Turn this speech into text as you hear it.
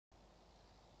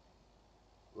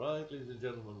Right, ladies and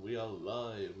gentlemen, we are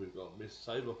live. We've got Miss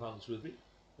Cyberpants with me.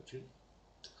 Watching.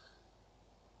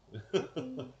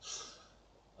 And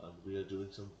we are doing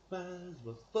some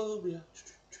Phasmophobia.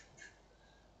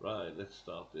 Right, let's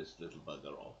start this little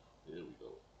bugger off. Here we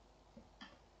go.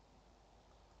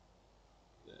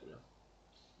 There we are.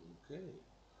 Okay.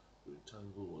 Doing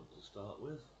Tanglewood to start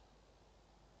with.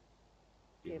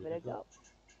 Give it a go.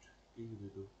 Give it a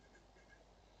go.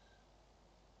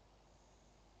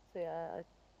 So yeah, I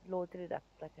loaded it up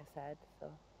like I said, so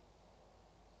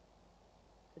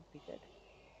should be good.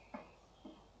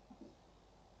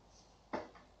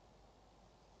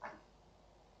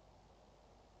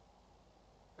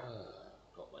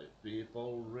 Got my vape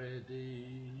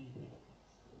already.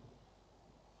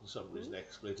 For some reason,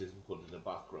 XSplit isn't putting the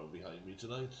background behind me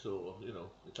tonight, so you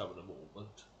know it's having a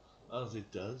moment, as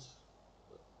it does.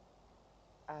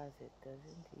 As it does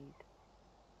indeed.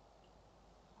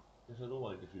 Yes, I don't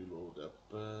mind if you load up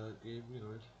game, you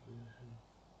know,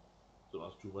 don't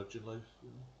have too much in life,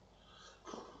 you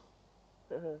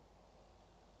know.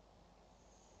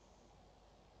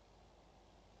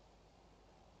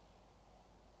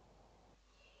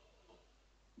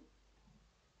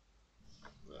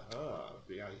 Aha,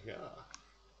 we are here.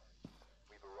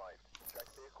 We've arrived. Check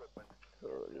the equipment.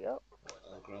 Yep.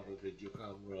 I'll grab a video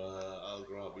camera, I'll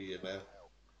grab EMF,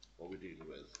 what we're dealing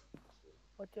with.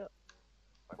 What do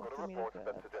I've what got do a you mean report that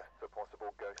grab? suggests a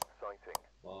possible ghost sighting.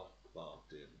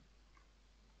 Marked in.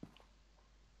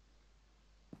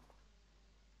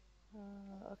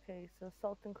 Okay, so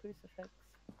salt and crucifix.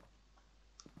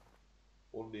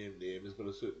 Unnamed name has got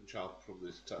a certain chap from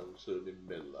this town, surnamed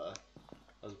Miller,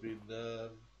 has been,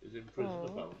 is in prison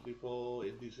apparently for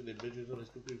indecent images on his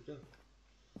computer.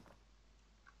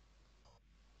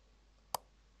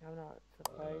 I'm not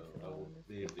surprised. I won't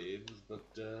name names,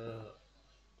 but,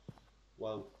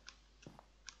 well,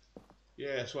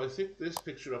 yeah, so I think this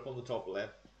picture up on the top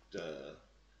left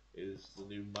is the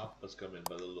new map that's come in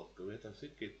by the look of it. I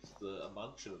think it's a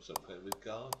mansion of some kind with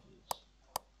gardens.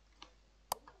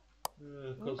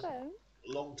 Because a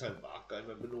long time back I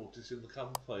remember noticing the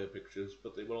campfire pictures,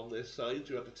 but they were on their sides,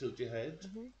 you had to tilt your head.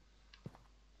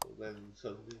 So then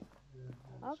suddenly,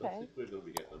 so I think we're going to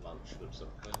be getting a mansion of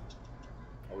some kind.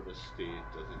 Or an estate,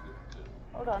 I think it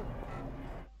Hold on.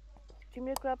 Do you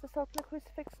mean to grab the salt and the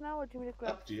crucifix now, or do you mean to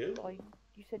grab... Up to you. Oh,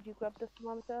 you said you grabbed the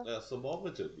thermometer?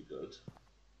 Thermometer would be good.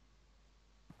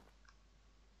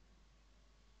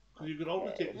 Because you can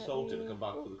always take the salt in and come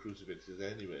back for the crucifixes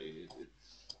anyway.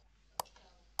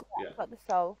 Yeah. I've got the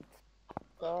salt,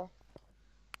 so...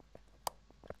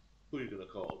 Who are you going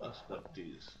to call us,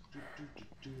 Nupties?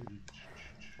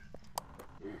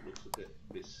 Oh, looks a bit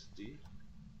misty.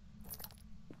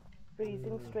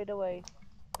 Freezing straight away.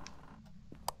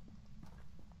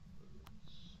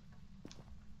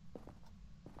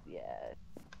 Yeah, it's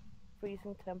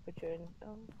freezing temperature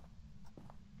and...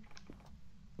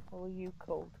 Oh, you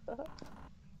cold?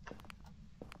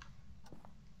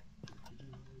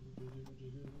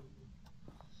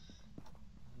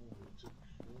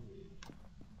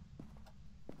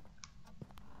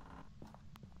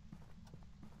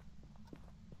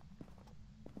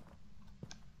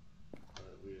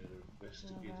 We're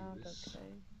investigating this.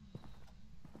 Okay.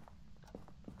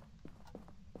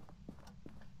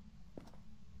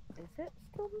 Is it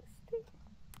still misty?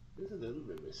 It's a little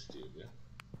bit misty in there.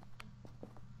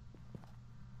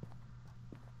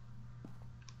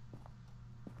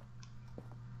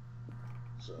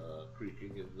 It's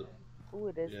creaking in the... Oh,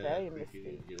 it is very misty.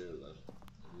 In here,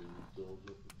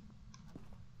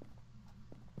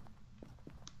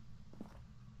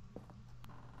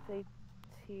 It's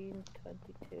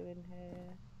 18:22 in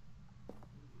here.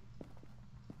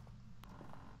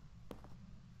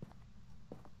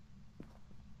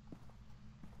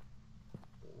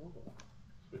 Oh,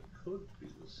 so it could be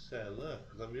the cellar,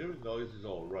 because I'm hearing noises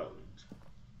all around.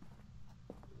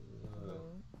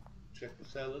 Check the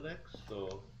cellar next,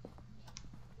 or...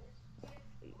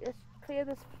 Let's clear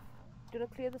this. Do you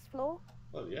want to clear this floor?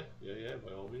 Oh yeah,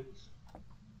 by all means.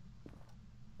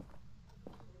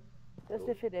 Just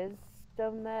if it is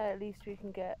down there, at least we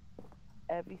can get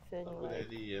everything. Not with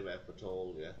any EMF at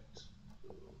all yet.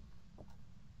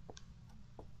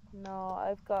 No,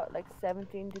 I've got like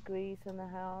 17 degrees in the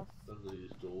house. None of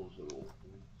these doors are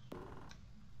open. So.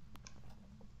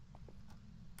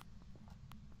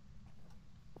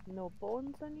 No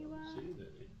bones anywhere? I haven't seen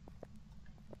any.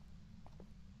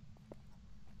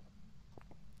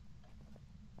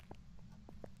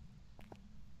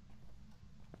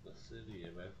 Nothing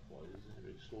EMF wise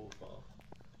anyway so far.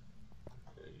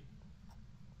 Okay.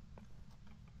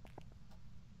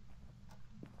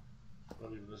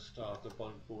 Not even a starter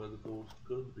point for where the ghost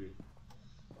could be.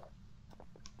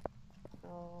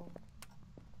 Oh.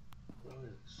 Right.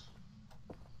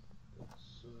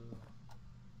 Let's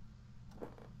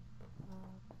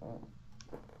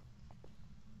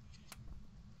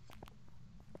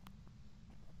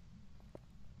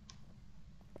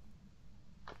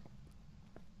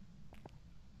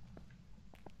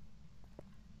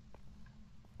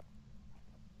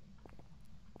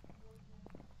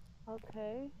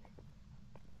Okay.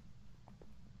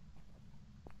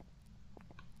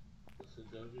 sit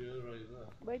down here right there.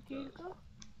 Where do you go?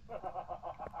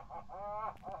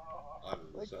 I'm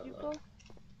in the Where cellar. did you go?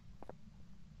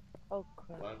 Oh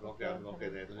crap. Well, I'm not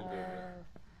getting anything down there.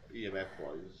 EMF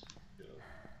wise, you know.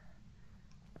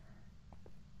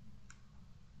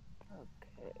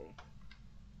 Okay.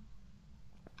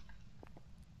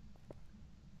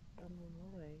 I'm on my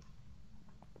way.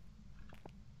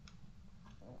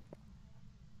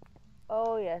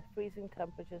 Oh yes, freezing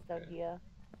temperatures down here.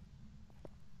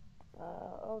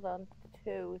 Hold on.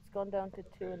 2. It's gone down to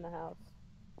 2 in the house.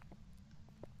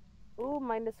 Ooh,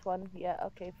 -1. Yeah,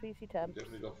 okay, freezy temps. We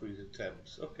definitely got freezing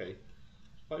temps. Okay.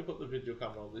 If I put the video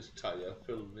camera on this tyre,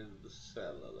 film in the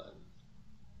cellar then.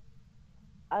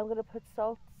 I'm gonna put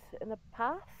salt in a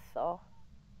path, or?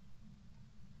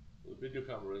 The video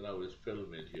camera now is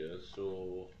filming here,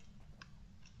 so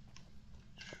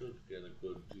should get a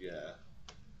good, yeah.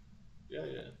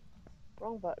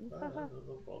 Wrong button. No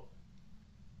problem.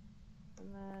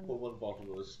 And then... Put one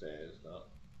bottom of the stairs now.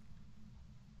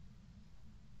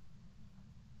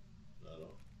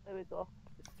 No. There we go.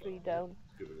 It's 3 down.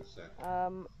 Let's give it a sec.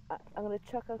 I'm gonna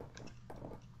chuck a...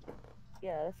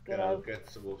 Yeah, let's get out. Get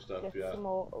some more stuff, Get some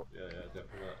more... Yeah,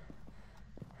 definitely.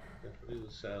 Definitely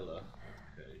the cellar.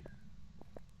 Okay.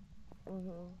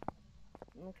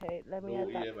 Okay, let me no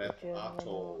add that EMF to at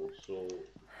all, so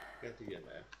get the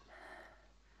EMF.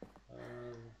 I'll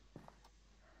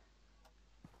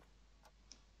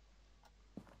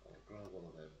grab one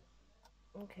of them.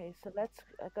 Okay, so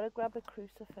I gotta grab a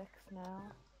crucifix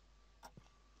now.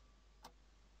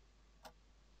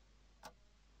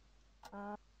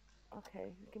 Okay,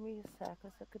 give me a sec.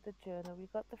 Let's look at the journal. We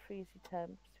got the freezy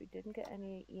temps. We didn't get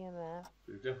any EMF.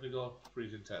 We've definitely got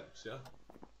freezing temps, yeah?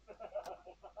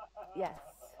 Yes.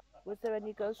 Was there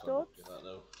any ghost orbs?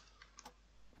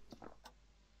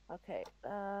 Okay.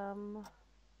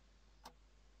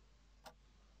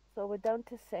 So we're down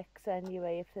to 6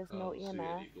 anyway. If there's no EMF. See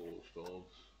any ghost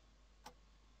orbs.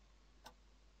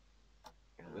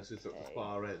 Unless it's at the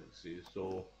far end, see.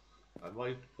 So I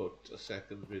might put a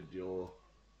second video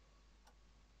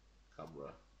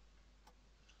camera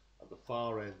at the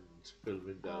far end,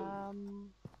 filming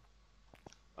down.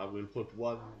 And we'll put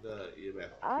one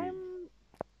EMF.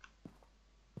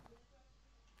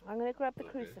 I'm gonna grab the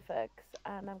crucifix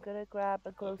and I'm gonna grab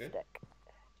a glow stick.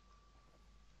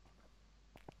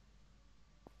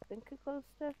 Think a glow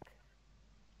stick.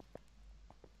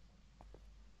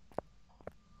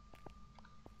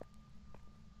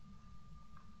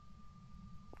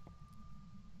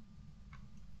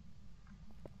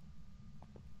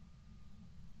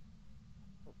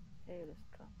 Okay, let's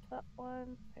drop that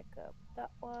one. Pick up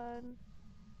that one.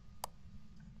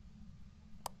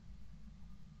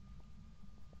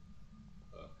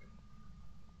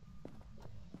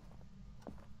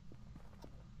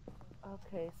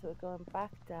 Okay, so we're going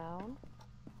back down.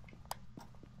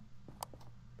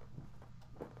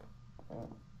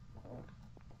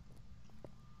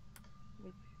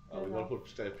 We're going to put a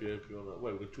step here if you want to.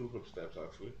 Well, we've got 2 footsteps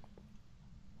actually.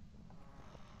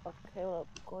 Okay, well,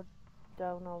 go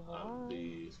down on one. And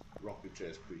the rocking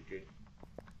chair's creaking.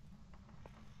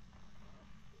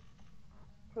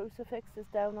 Crucifix is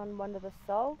down on one of the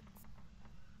salts.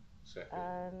 Second.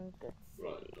 And let's see.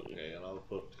 Right, okay, and I'll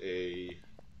put a...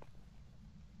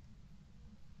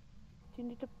 Do you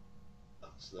need to...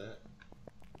 That's there.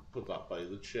 Put that by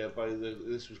the chair,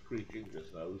 this was creaking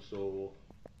just now, so...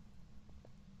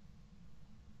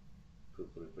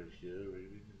 Could put it by here,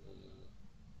 really.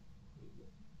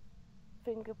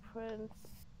 Fingerprints.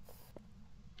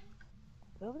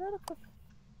 Where would I look for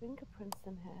fingerprints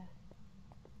in here?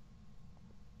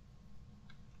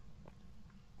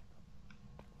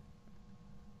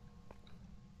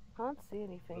 Can't see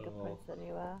any fingerprints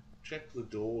anywhere. Check the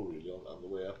door really on the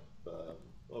way up. Oh,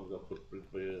 we've got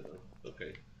footprint by here now.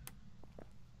 Okay.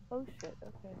 Oh shit,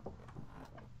 okay.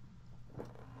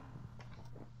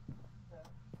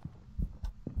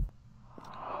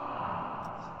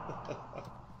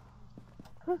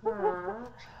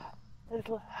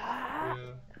 Little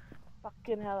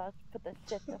fucking hell, I put that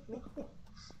shit up me.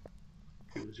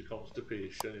 Kills your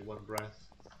constipation in one breath.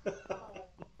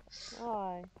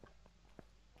 Aye.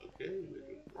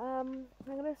 I'm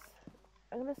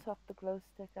gonna swap the glow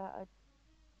stick out.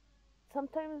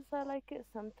 Sometimes I like it,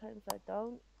 sometimes I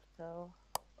don't. So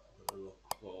I'm gonna look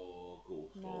for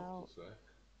ghost now, orbs a sec.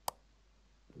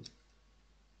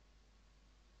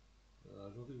 I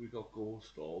don't think we got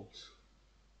ghost orbs.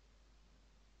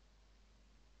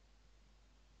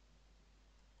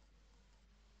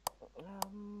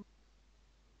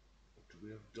 Do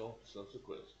we have dots? That's a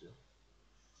question.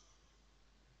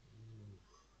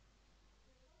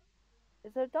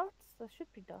 is there dots? There should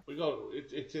be dots. We got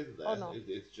it. It's in there. Oh no.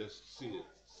 It's just see it.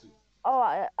 See, Oh,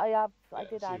 I have. yeah, I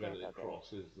did see add if it. anything Okay.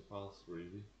 crosses the path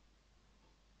really.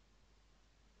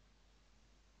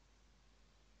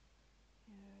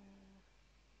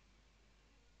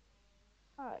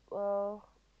 All right. Well.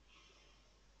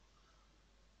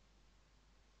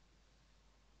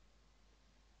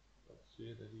 Not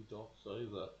seeing any dots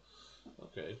either.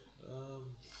 Okay.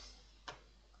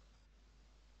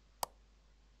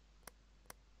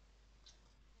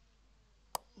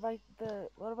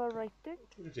 What about writing?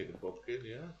 We can take a book in,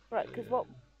 yeah. Right, because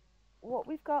what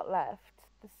we've got left,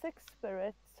 the 6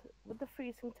 spirits with the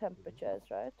freezing temperatures,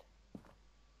 right?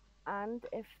 And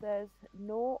if there's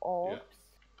no orbs,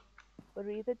 we're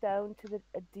either down to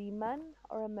a demon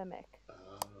or a mimic.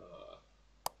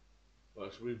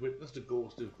 Right, so we've witnessed a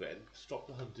ghost event. Stop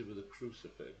the hunting with a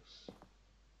crucifix.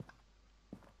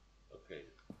 Okay.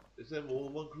 Is there more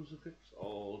than one crucifix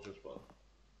or just one?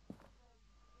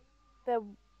 There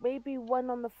may be one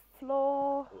on the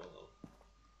floor. Well,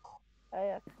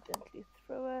 I accidentally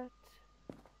threw it.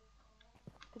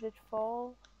 Did it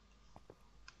fall?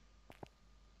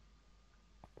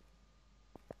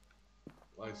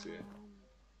 I see it.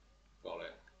 Got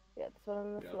it. Yeah, there's one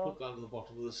on the Yeah, floor. put that at the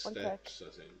bottom of the steps,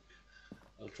 I think.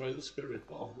 I'll try the spirit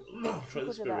box. Try the Put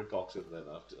it spirit up. box in then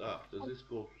after. Does this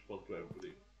ghost respond to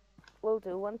everybody? Will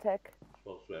do, 1 tick.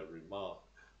 Responds to every marked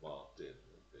in.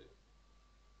 Okay.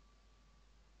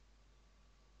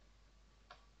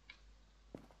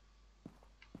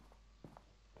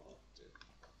 Marked in.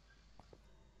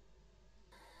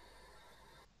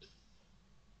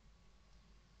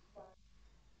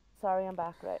 Sorry, I'm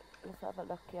back. Right, let's have a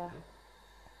look. Yeah,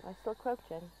 am I still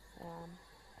crouching?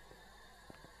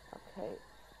 Okay.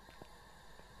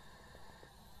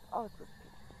 Oh,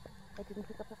 I didn't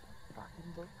pick up a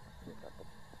fucking book.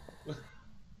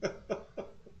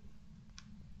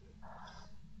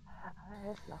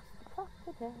 I've lost the plot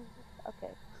today.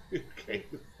 Okay. Okay.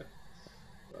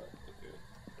 Right, okay.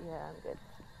 Yeah, I'm good.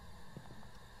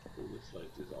 Oh, this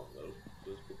light is on though.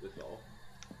 Let's put this off.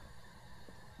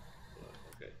 Right,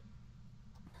 okay.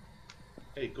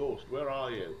 Hey, ghost, where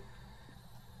are you?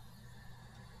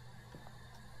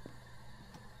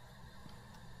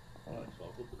 Alright, so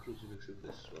I'll put the crucifix in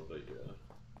this one right here.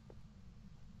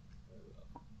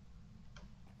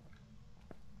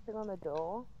 Thing on the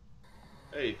door.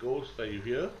 Hey, ghost, are you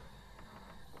here?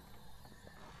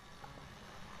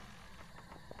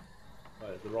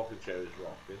 Right, the rocket chair is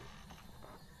rocking.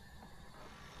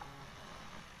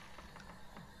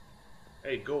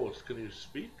 Hey, ghost, can you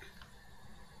speak?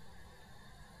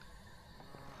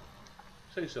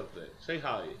 Say something. Say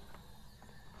hi.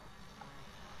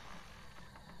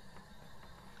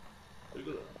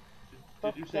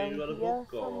 Did you say you had a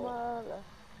book or?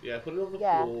 Yeah, put it on the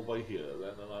floor by here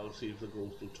then, and I'll see if the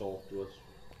ghost will talk to us.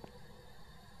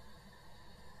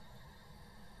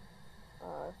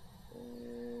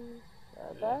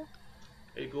 There.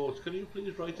 Hey, ghost, can you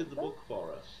please write in the book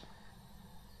for us?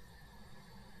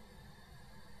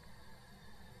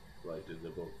 Write in the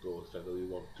book, ghost. I know you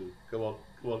want to. Come on,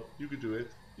 come on. You can do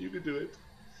it. You can do it.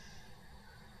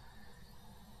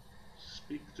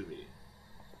 Speak to me.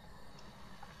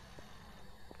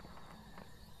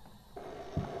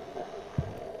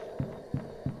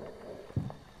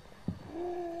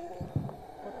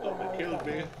 Oh, it killed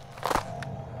me.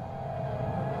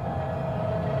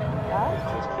 What? It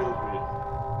just killed me.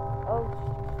 Oh,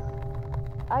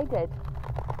 I did.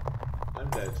 I'm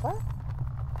dead. What?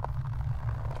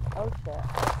 Oh shit,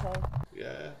 okay.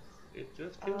 Yeah, it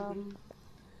just killed me.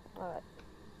 Alright.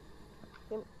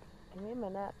 Give me a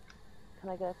minute. Can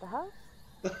I get out the house?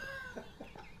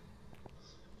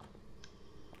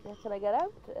 Yeah, can I get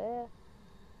out?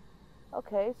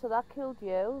 Okay, so that killed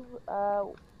you.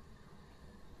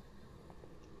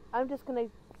 I'm just gonna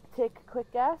take a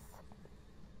quick guess.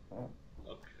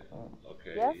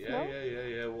 Okay. Yes,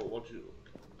 yeah. What you?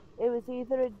 It was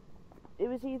either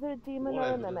a demon or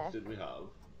a mimic. What evidence did we have?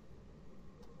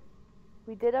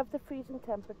 We did have the freezing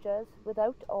temperatures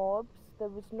without orbs. There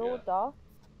was no dots.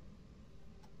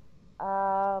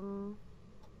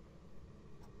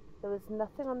 There was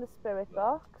nothing on the spirit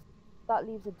box. That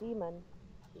leaves a demon.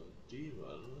 A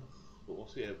demon? But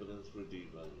what's the evidence for a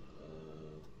demon?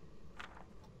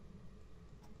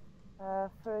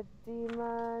 For a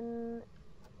demon,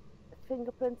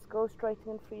 fingerprints, ghostwriting,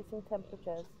 and freezing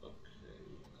temperatures. Okay.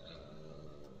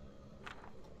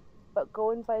 But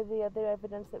going by the other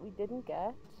evidence that we didn't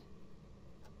get.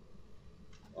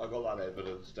 I got that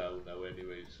evidence down now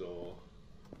anyway, so.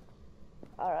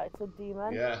 Alright, so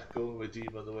demon. Yeah, going with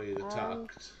demon the way it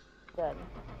attacked. Done.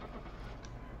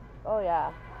 Oh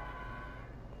yeah.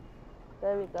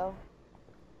 There we go.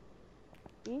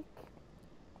 Eek.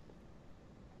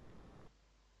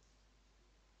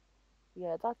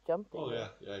 Yeah, that jumped at you.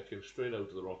 Yeah, it came straight out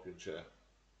of the rocking chair.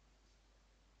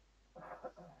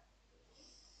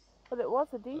 But it was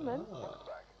a demon.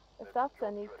 If that's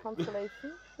any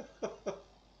consolation.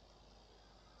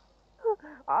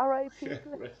 R.I.P. Yeah,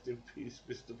 rest in peace,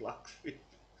 Mr. Blacksheep.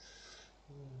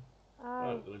 Aye.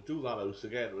 I'm going to do that house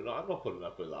again. I'm not putting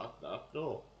up with that.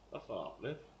 No, that's not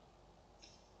happening.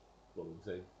 One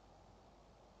thing.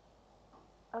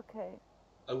 Okay.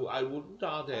 I wouldn't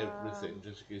add everything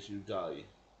just in case you die.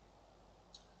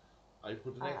 I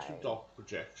put an extra dot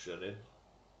projection in.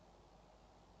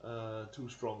 2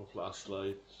 strong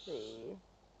flashlights. See.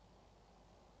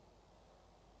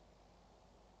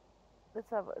 Let's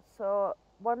have it. So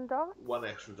 1 dot. 1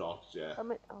 extra dot, yeah. I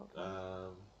mean, okay.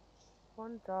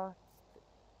 1 dot.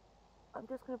 I'm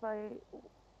just gonna buy.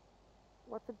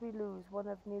 What did we lose? One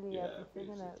of nearly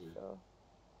everything in it. So.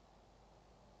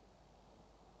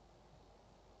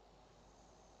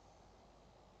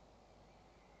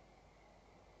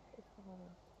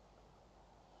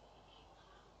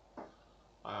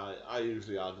 I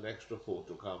usually add an extra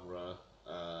photo camera,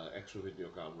 extra video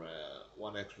camera,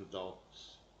 1 extra dot,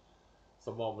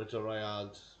 thermometer I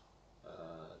add,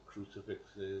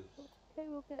 crucifixes, okay,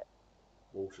 we'll get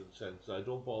motion sensor. I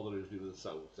don't bother usually with the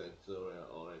sound sensor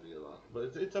or any of that,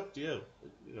 but it's up to you,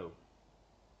 you know.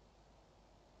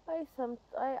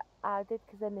 I add it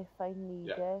because then if I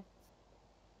need it,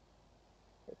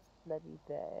 it's bloody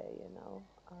there, you know.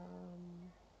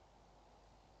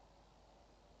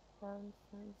 Sound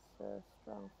sensor,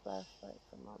 strong flashlight,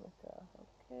 thermometer.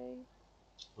 Okay.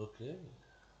 Okay.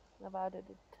 I've added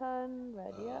a ton.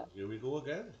 Ready up. Here we go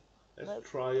again. Let's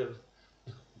try and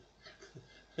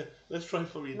let's try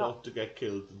for me not to get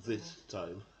killed this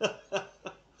time.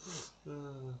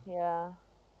 Yeah.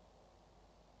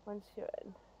 Once you're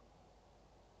in.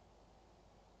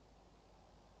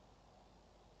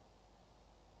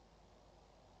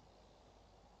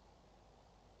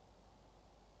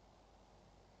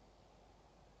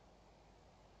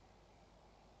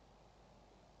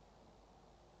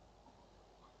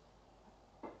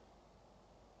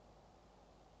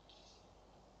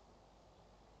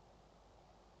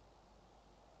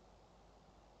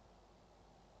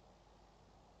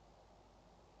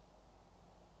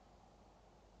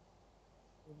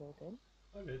 Reloading.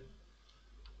 I'm in.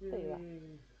 There you are.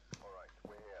 Alright,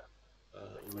 we're here.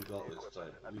 Who we got this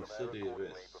time? Lisa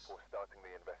Davis. Before starting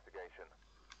the investigation.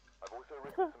 I've also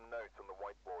written some notes on the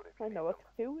whiteboard if you I know a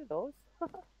few of those.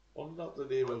 Wasn't that the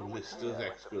name of Lister's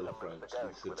ex-girlfriend, Lisa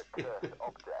Davis?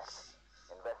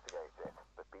 Investigate it,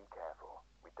 but be careful.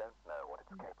 We don't know what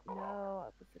it's capable of. No,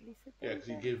 it was Lisa Davis. Yeah, because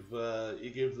he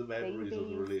gave the memories of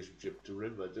the relationship to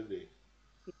Rimmer, didn't he?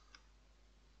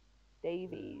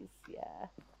 Davies, yeah.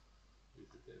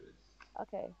 Lisa Davis.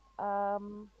 Okay.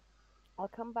 I'll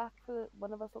come back for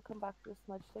one of us will come back for the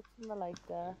smudge sticks and the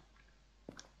lighter.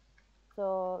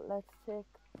 So let's take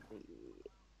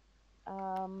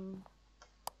the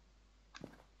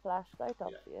flashlight,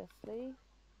 obviously.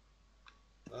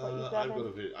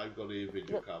 I've got a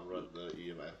video camera and the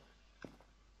EMF.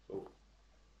 So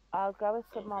I'll grab a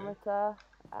thermometer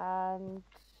and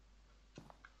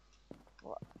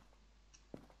what?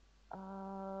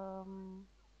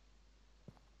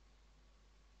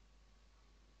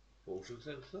 Motion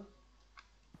sensor?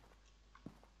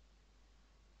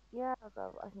 Yeah,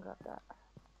 I can grab that.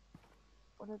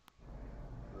 Right,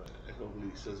 I thought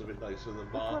Lisa's a bit nicer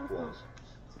than Mark was.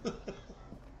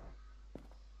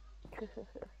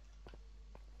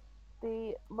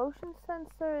 The motion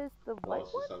sensor is the white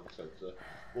one? The sound sensor.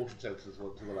 Motion sensor is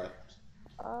one to the left.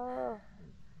 Oh.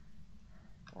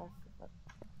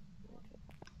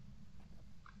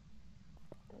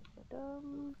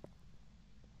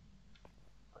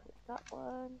 Click that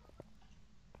one.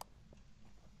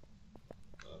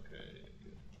 Okay.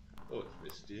 Oh, it's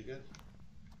misty again.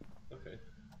 Okay.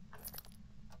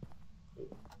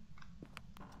 Oh.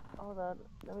 Hold on,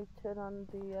 let me turn on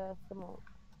the thermometer.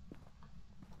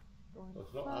 Oh,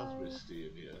 it's not as misty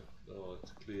in here. No,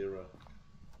 it's clearer.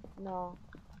 No.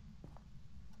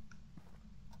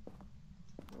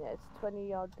 Yeah, it's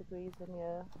 20 odd degrees in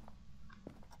here.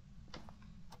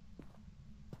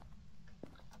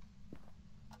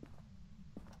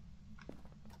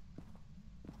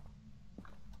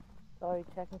 Sorry,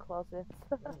 checking closets.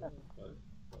 Nothing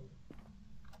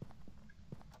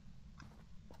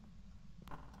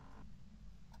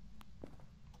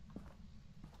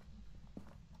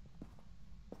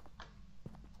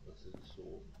so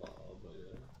far, but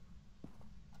yeah.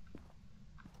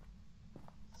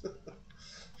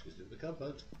 She's in the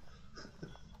cupboard.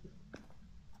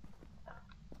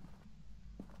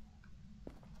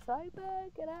 Cyber,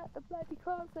 get out the bloody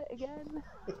closet again.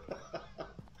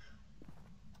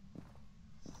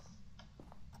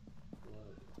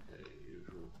 Okay,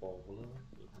 usual formula.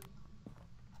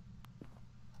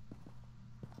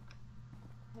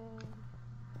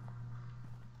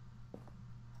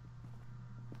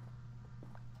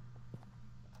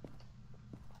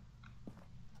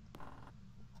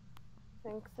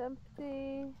 Sink's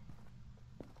empty.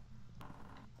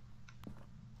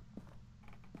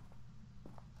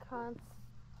 Can't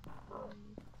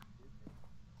see.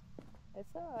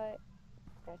 It's alright.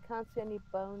 I can't see any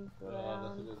bones around.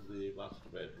 Nothing in the master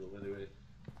bedroom anyway.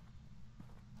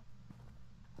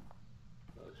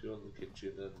 So you're in the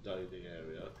kitchen and dining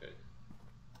area, okay.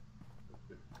 A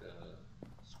quick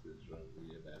squeeze around the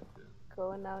bed. Yeah.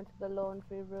 Going down to the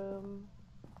laundry room.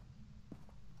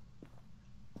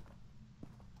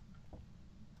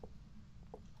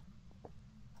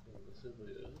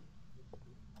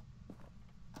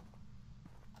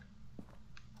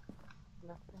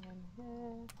 Nothing in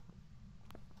here.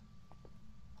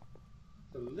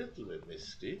 It's a little bit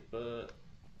misty, but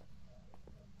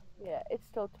yeah, it's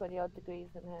still 20 odd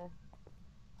degrees in here.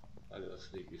 I got a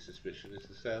sneaky suspicion it's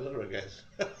the cellar, I guess.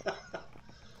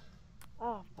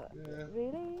 Oh, but yeah.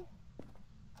 Really?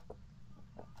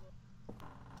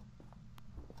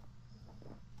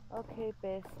 Okay,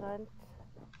 basement.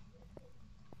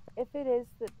 If it is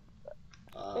the...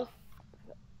 If...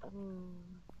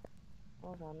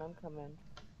 hold on, I'm coming.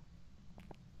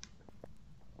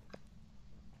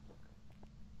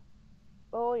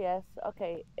 Oh, yes,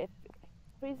 okay. If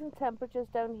freezing temperatures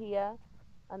down here,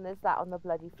 and there's that on the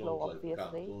bloody floor, Don't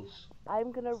obviously. Like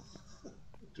I'm gonna...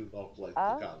 Do not light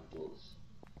the candles.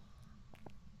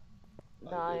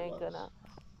 No, I ain't gonna.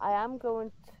 I am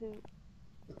going to...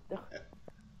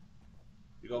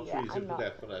 You got freezing for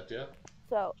definite, yeah?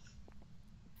 So,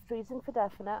 freezing for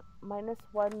definite, -1,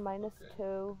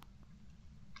 -2.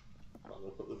 I'm going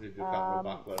to put the video camera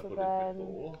back where I put it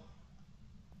before.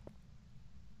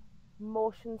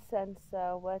 Motion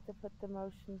sensor, where to put the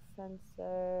motion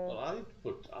sensor? Well,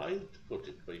 I'd put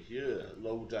it by here,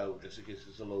 low down, just in case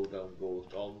it's a low down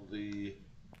ghost, on the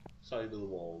side of the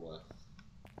wall there.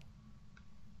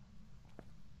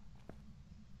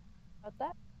 Got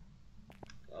that?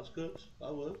 That's good,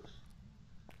 that works.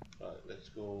 Right, let's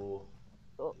go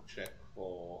check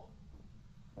for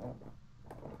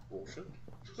motion.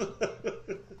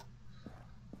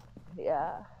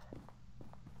 Yeah.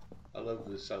 I love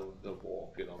the sound of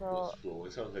walking on this floor.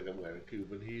 It sounds like I'm wearing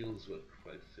Cuban heels, for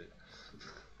Christ's sake.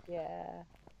 Yeah.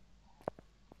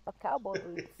 Or cowboy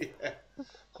boots. Yeah.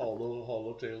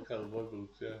 Hollow tail cowboy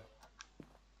boots, yeah.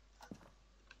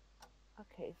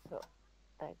 Okay, so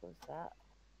there goes that.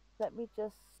 Let me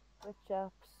just switch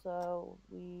up so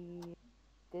we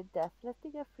did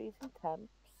definitely get freezing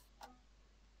temps.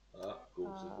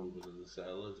 Ghosts are moving in the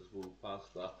cell. Let's just move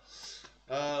past that.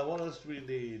 What else do we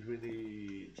need? We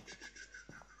need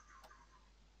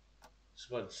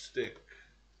smudge stick.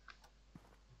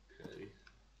 Okay.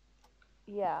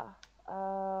 Yeah. So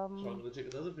I'm going to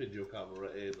take another video camera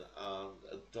in and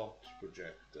a dot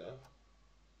projector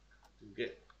to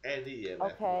get any EMF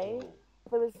at all.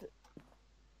 There was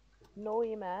no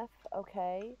EMF.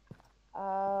 Okay.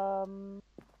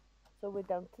 So we're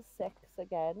down to 6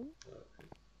 again. Okay.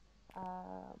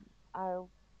 I'll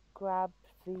grab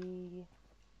the...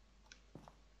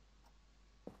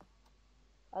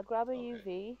 I'll grab a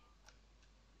UV.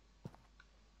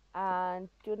 And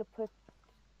do you want to put...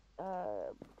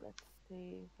 let's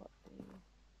see what the...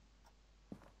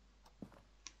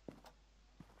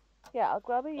 Yeah, I'll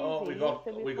grab a UV. Oh,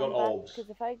 we got orbs. Because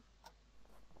if I...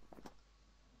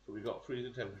 So we got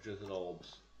freezing temperatures and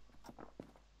orbs.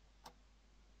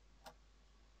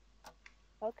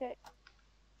 Okay.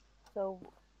 So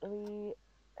we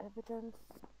evidence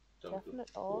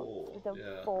definite orbs. We're down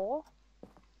to 4.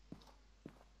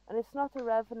 And it's not a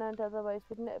revenant, otherwise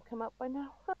wouldn't it have come up by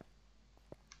now?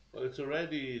 Well, it's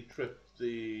already tripped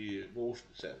the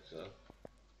motion sensor.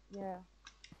 Yeah.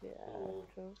 Yeah, so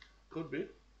true. Could be.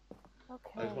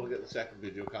 Okay. I just want to get the second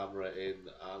video camera in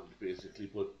and basically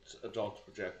put a dot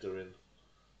projector in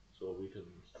so we can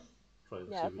try and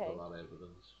see if we've got that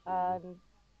evidence. And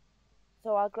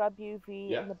so I'll grab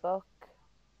UV in the book.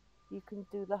 You can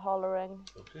do the hollering.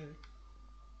 Okay.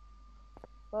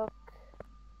 Book.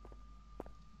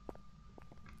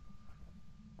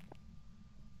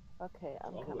 Okay,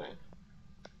 I'm coming.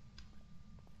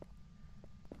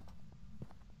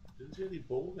 Didn't see any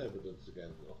bone evidence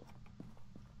again, though.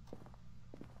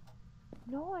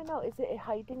 No, I know. Is it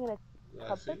hiding in a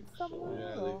cupboard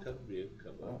somewhere? So, yeah, they can be in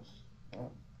cupboards.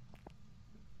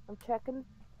 I'm checking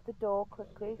the door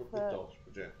quickly put for... the DOS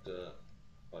projector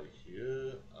by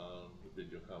here, and the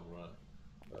video camera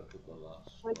to the last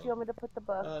Where do you want me to put the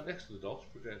book? Next to the DOS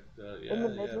projector, yeah, in the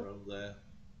middle? yeah, around there.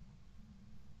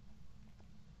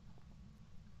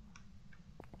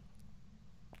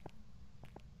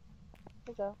 There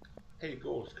you go. Hey,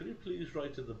 Ghost, can you please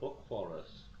write in the book for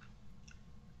us?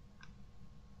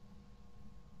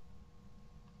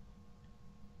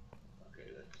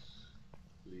 Okay, let's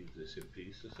leave this in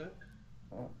peace a sec.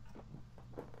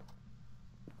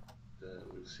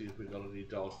 We'll see if we got any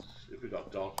dots. If we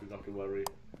got dots, we don't have to worry.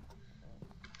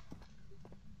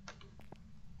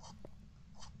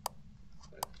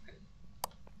 Okay.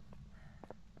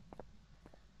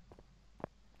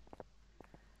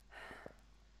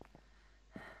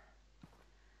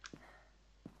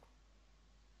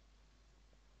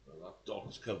 Well, that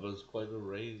dots covers quite a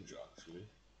range, actually.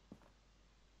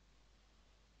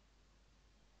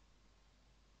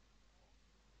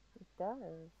 It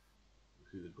does.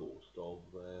 See the ghost dog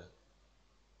there.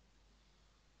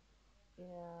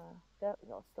 Yeah, that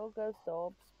still ghost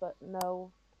orbs, but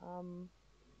no,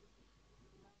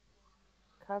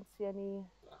 can't see any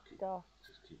dots.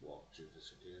 Just keep watching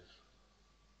this again.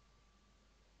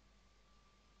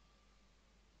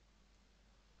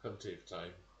 Can take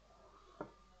time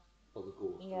for the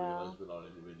ghost to realise we're not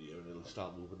in the video, and it'll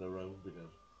start moving around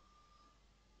again.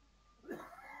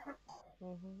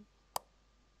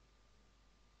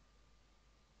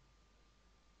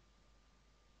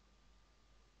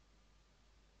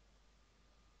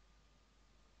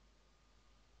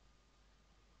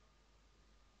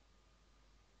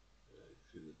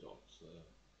 See the dots there.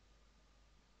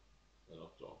 They're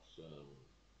not dots,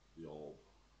 the orb.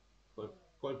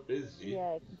 Quite busy.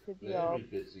 Yeah, you can see the Very orb.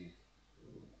 busy.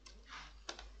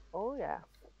 Oh yeah.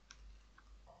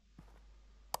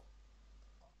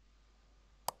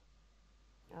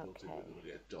 I don't think we're going to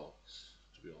get dots,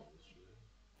 to be honest with you.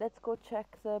 Let's go check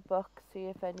the book, see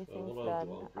if anything's done.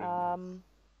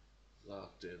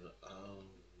 That in,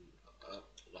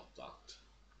 not that.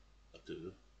 I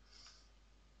do.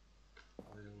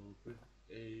 I'll bring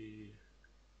a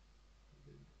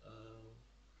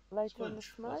lighter on the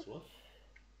smudge.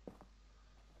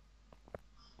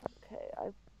 Okay,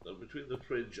 now, between the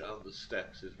fridge and the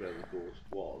steps is where the ghost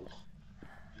was.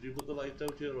 Did you put the light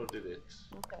out here, or did it?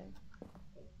 Okay.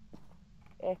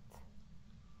 It.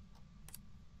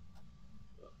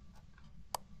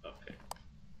 Okay.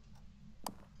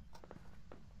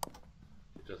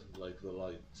 It doesn't like the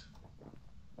light.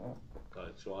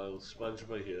 Right, so I'll smudge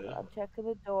by here. I'm checking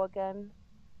the door again.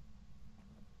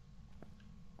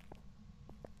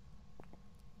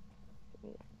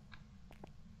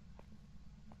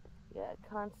 Yeah,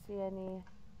 can't see any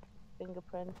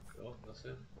fingerprints. Oh, that's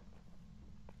it.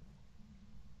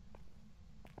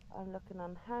 I'm looking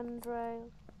on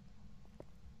handrail.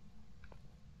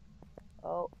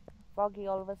 Oh, foggy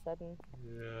all of a sudden.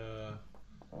 Yeah.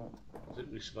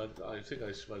 I think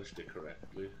I smudged it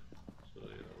correctly. So, you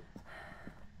know.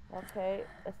 Okay,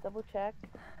 let's double check.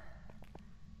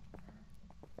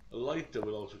 A lighter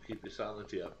will also keep your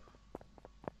sanity up.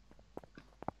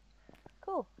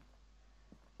 Cool.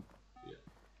 Yeah.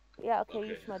 Yeah, okay,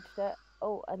 you smudged it.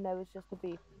 Oh, and there was just a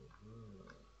beep.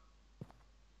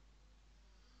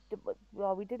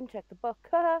 Well, we didn't check the book.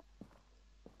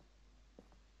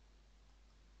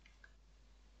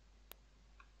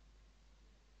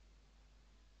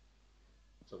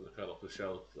 Something fell off the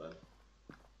shelf then.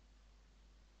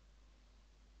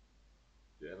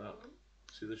 Yeah, now,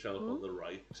 see the shelf on the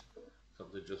right?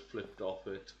 Something just flipped off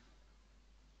it.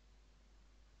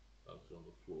 That's on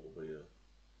the floor here.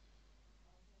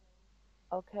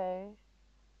 Okay.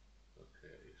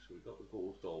 Okay, so we've got the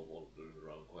ghost all wandering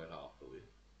around quite happily.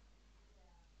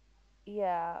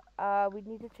 Yeah, we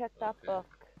need to check that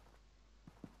book.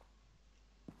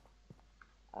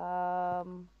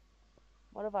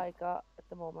 What have I got at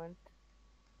the moment?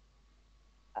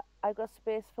 I got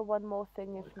space for one more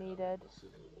thing if needed.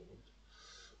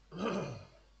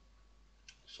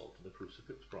 Salt and a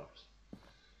crucifix, perhaps.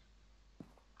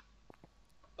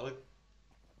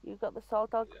 You got the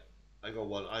salt? Yeah, I got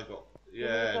one.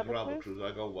 Yeah, grab a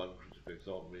crucifix. I got one crucifix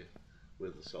on me.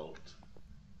 with the salt.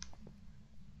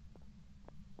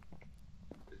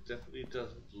 It definitely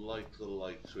doesn't like the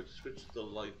light switch. Switch the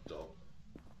light on.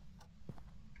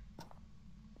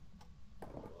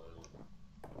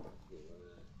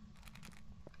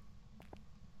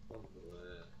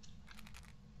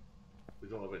 We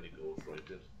don't have any ghost right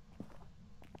yet.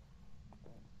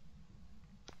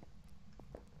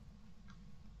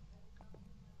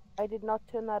 I did not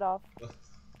turn that off.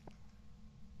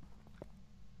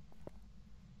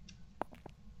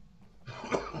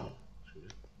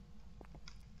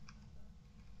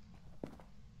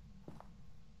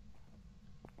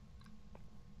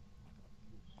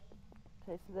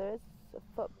 Okay, so there is a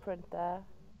footprint there.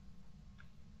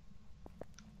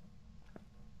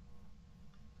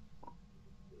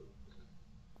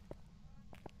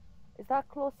 Is that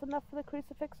close enough for the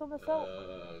crucifix on the soap?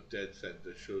 Dead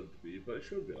center should be, but it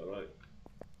should be alright.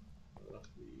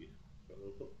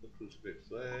 We'll put the crucifix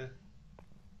there.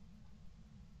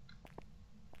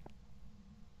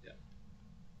 Yeah.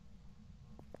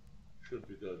 Should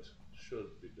be good.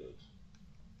 Should be good.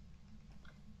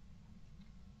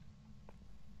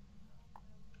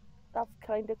 That's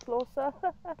kind of closer.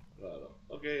 Right.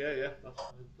 Okay, yeah, that's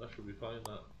fine. That should be fine,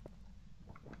 that.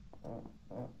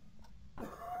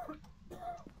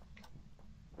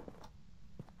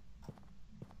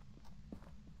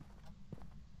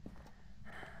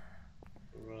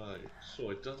 Right, so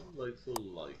it doesn't like the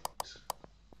light.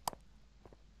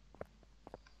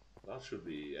 That should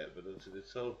be evidence in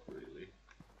itself, really.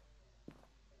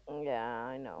 Yeah,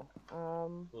 I know.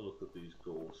 We'll look at these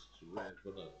ghosts.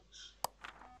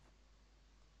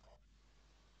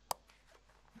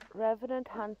 Revenant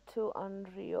hunt to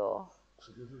Unreal.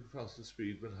 So give them fast and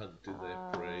speed when hunting their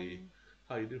prey.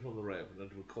 Hiding from the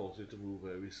Revenant will cause it to move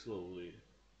very slowly.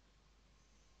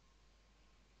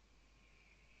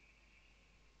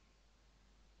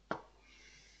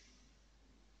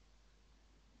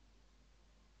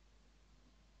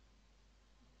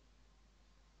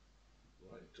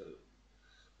 Right,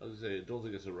 as I say, I don't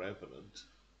think it's a Revenant.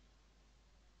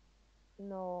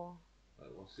 No.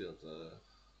 Right, what's the other?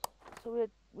 So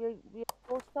we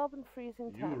both stop and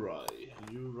freezing temps.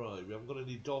 Uri. We haven't got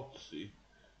any dots, see?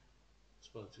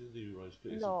 Spotting the Uri's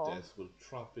place No. of death will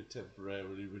trap it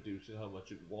temporarily, reducing how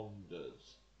much it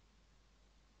wanders.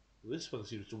 This one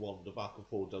seems to wander back and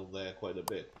forth down there quite a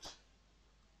bit.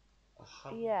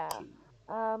 Yeah.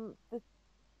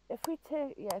 If we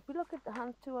look at the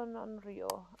Hantu on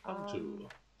Unreal.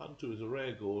 Hantu is a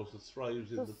rare ghost that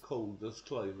thrives in the coldest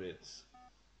climates.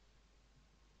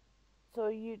 So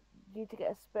you need to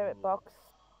get a spirit box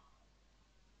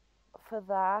for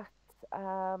that.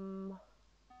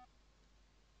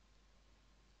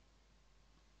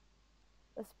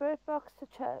 A spirit box to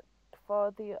check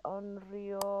for the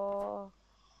Unreal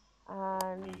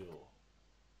and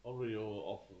Unreal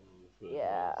often refers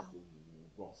to as the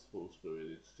wrathful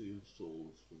spirit. It steals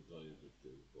souls from dying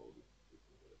victims' bodies.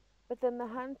 But then the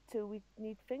Hantu, we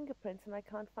need fingerprints and I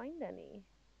can't find any.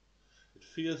 It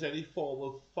fears any form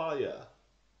of fire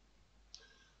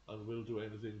and will do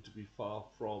anything to be far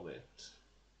from it.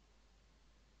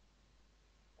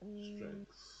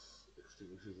 Strength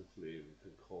extinguishes a flame,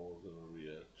 can cause an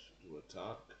area to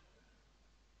attack.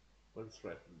 When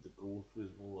threatened, the ghost is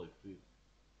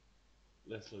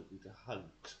less likely to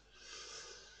hunt.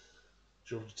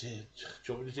 Do you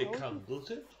want me to take candles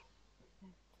in?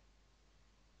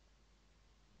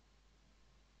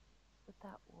 Would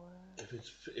that work?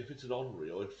 If it's an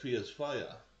Onryo, it fears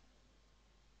fire.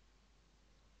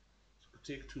 So we could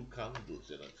take 2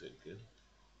 candles in, I'm thinking.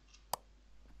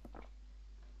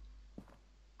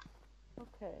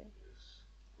 Okay. Yes.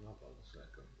 Grab on a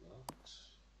second that.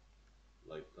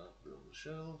 Light that on the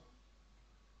shelf.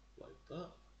 Like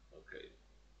that. Okay.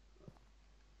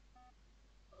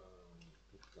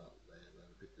 Put that there,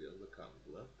 then pick the other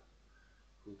candle up.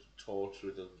 Go to torch so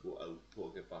it doesn't go out before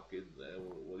I get back in there.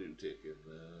 What are you taking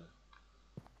there?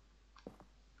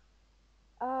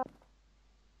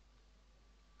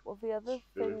 Well, the other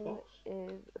thing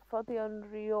is for the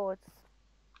Unreal, it's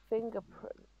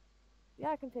fingerprint. Yeah,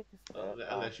 I can take the spirit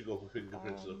box. Unless you go for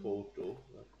fingerprints in a photo,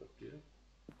 that's up to you.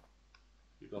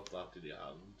 You got that in your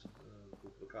hand. Go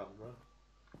for the camera.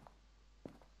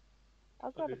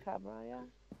 I'll grab a camera, yeah.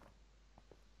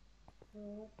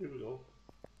 Here we go.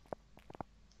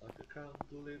 Like a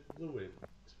candle in the wind.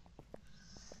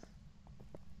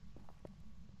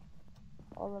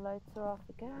 All the lights are off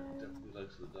again. Yeah, definitely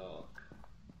likes the dark.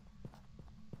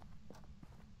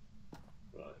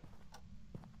 Right.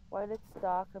 While it's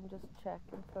dark, I'm just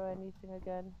checking for anything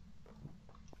again.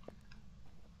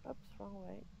 Oops, wrong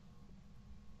way.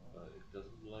 It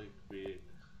doesn't like being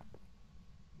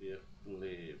near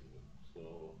flame.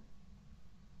 So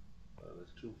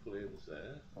there's 2 flames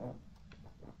there.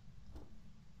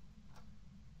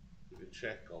 You can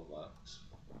check on that.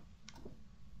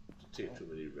 Take too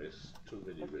many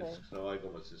risks. Now I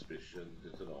got my suspicions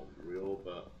it's an Onryo,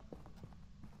 but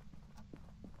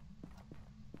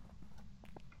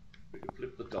we can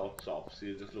flip the dots off so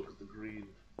you just look at the green.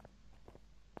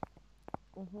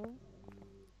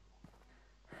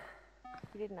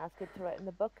 You didn't ask it to write in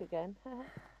the book again.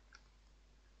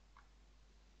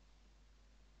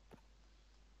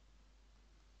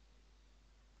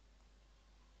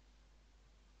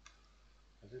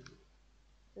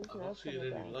 I'm not seeing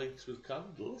any lights with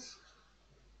candles.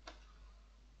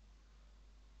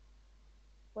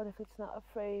 What if it's not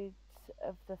afraid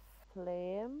of the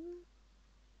flame?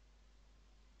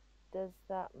 Does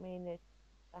that mean it's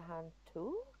a hand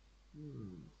too?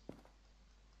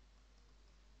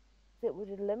 It would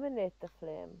eliminate the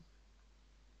flame.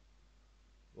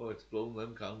 Well, it's blown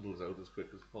them candles out as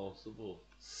quick as possible.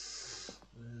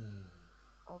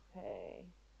 Okay.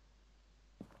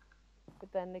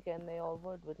 But then again, they all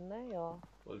would, wouldn't they? Or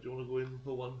well, do you want to go in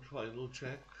for one final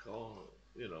check, or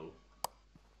you know?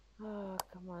 Oh,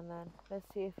 come on then. Let's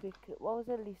see if we could. What was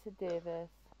it, Lisa Davis?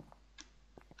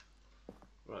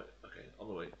 Right. Okay. On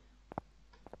the way.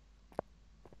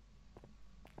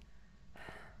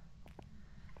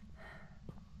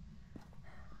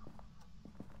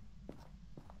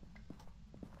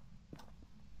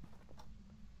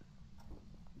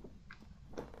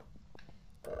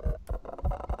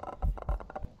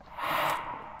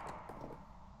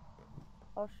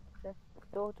 Oh, shit.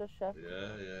 Door just shut. Yeah.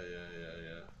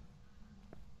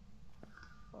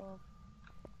 Oh,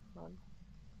 come on.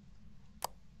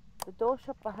 The door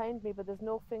shut behind me, but there's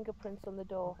no fingerprints on the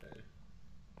door. Okay.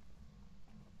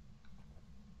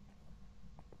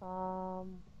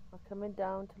 I'm coming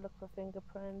down to look for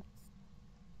fingerprints.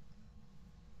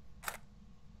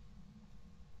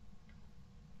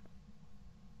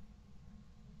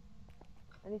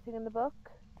 Anything in the book?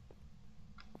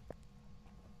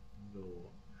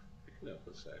 No. Pick it up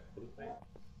a sec. What is it?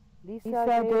 Lisa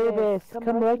Davis,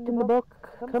 come write in the book.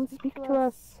 Come speak to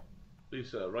us.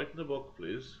 Lisa, write in the book,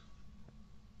 please.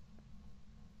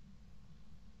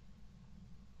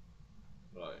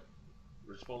 Right.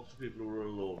 Response to people who are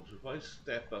alone. So if I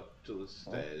step up to the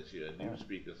stairs here and you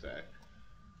speak a sec,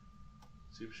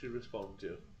 see if she responds to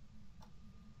you.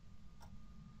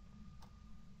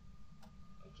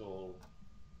 That's all.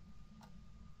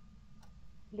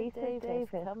 Lisa Davis,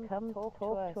 come talk to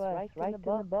us. Write in the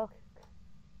book.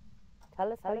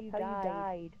 Tell us how you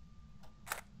died.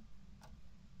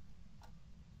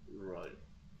 Right.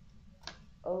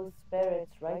 Oh,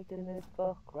 spirits, write in this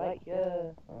book, right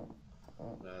here.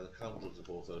 The candles are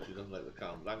both out. She doesn't like the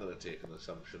candle. I'm going to take an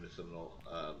assumption it's an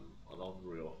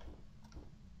Onryo.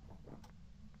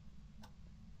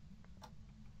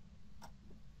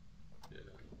 Yeah.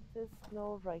 There's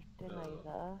no writing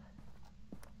either.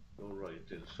 No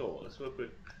writing. So, let's have a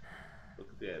quick look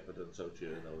at the evidence out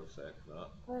here now a sec.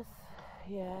 Let's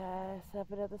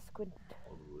have another squint.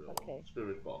 Onryo. Okay.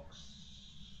 Spirit box.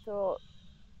 So,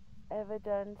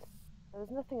 evidence. There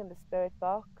was nothing in the spirit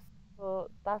box, so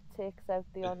that takes out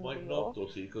the Onryo. It might not though,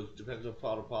 see, because it depends how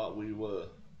far apart we were.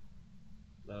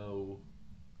 Now,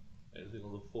 anything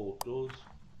on the photos?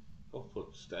 Got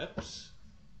footsteps.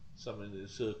 Some in the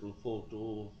circle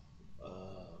photo.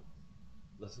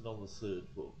 Nothing on the third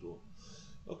photo.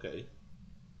 Okay.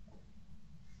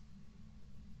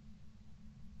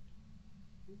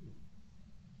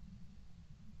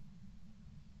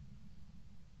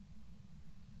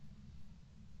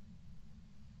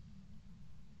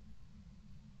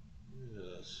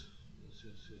 Yes.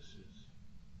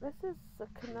 This is a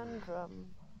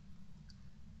conundrum.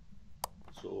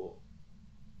 So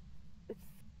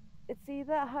it's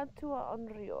either hand to or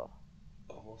Onryo.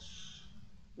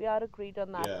 We are agreed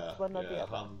on that. Yeah, it's one or the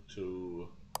other. hand to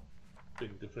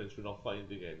fingerprints. We're not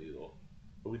finding any though.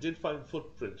 But we did find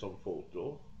footprints on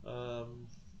photo.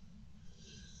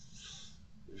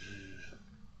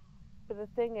 But the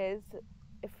thing is,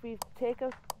 if we take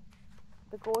out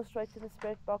the ghost right in the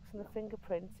spirit box and the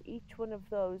fingerprints, each one of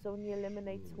those only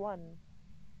eliminates one.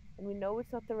 And we know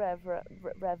it's not the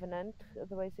Revenant,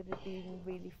 otherwise it would have been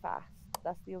really fast.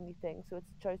 That's the only thing. So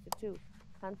it's a choice of two.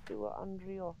 Hand to or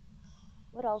Onryo.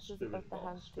 What else is about the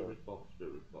hand to? Spirit box.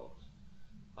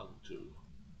 Hand to.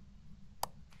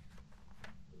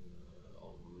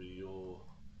 Onryo.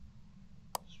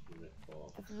 Spirit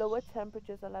box. If lower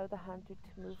temperatures allow the hand to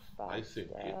move faster.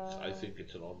 I think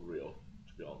it's an Onryo,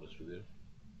 to be honest with you.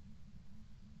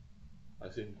 I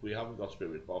think we haven't got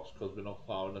spirit box because we're not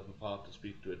far enough apart to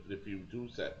speak to it. But if you do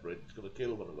separate, it's going to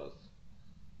kill one of us.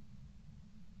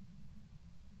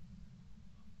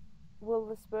 will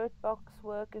the spirit box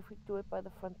work if we do it by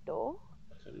the front door?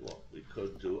 I tell you what, we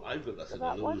could do. I've got nothing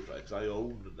to lose, one? right? Because I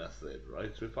own nothing,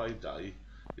 right? So if I die,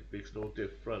 it makes no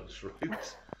difference,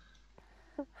 right?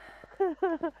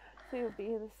 So you'll be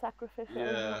the sacrificial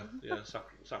Yeah, lamb. yeah,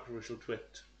 sacrificial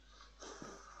twit.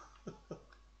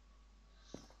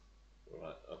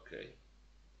 Right, okay.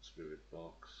 Spirit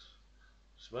box.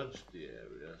 Smudged the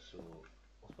area, so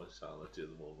what's my sanity at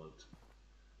the moment?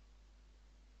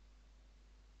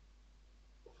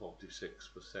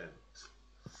 46%.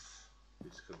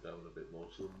 Needs to come down a bit more,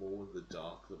 so the more in the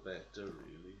dark the better,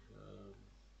 really.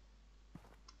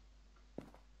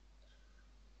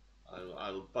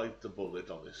 I'll bite the bullet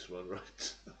on this one,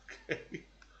 right? Okay.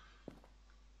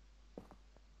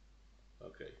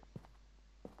 Okay.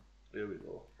 Here we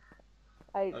go.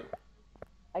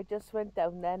 I just went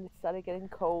down there and it started getting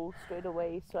cold straight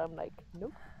away, so I'm like,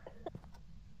 nope.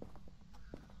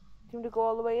 Do you want to go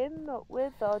all the way in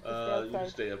with, or just stay outside? You can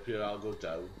stay up here, I'll go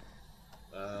down.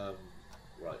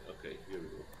 Right, okay, here we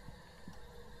go.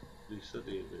 Lisa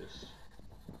Davis.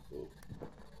 Oh.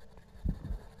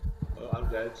 Oh, I'm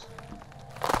dead.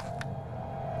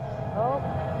 Oh.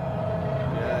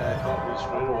 Yeah, got me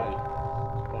straight away.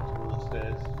 Bottom of the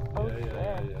stairs. Oh,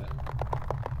 yeah.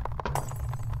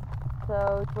 So,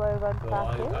 do I run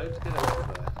back in? I'd get out of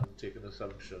there and take an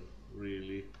assumption,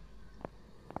 really.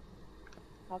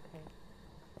 Okay.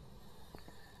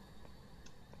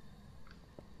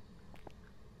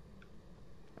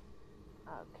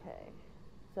 Okay.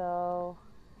 So,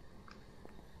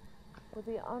 with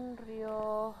the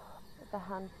Unreal, the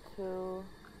hand to...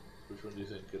 Which one do you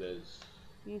think it is?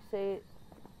 You say...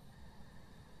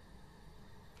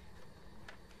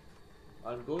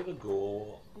 I'm going to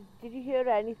go... Did you hear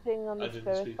anything on the spirit box?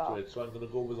 I didn't speak to it, so I'm going to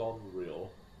go with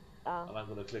Unreal. And I'm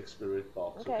going to click Spirit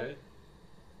Box, okay?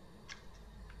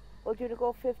 Well, do you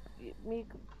want to go 50...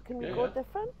 Can we go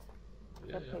different?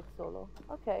 Yeah, take solo.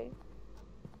 Okay.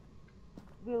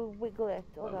 We'll wiggle it.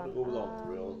 Hold on. I'm going to go with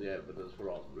Unreal, the evidence for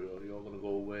Unreal. You're going to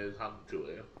go with hand to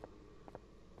it.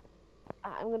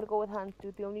 I'm going to go with hand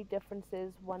to. The only difference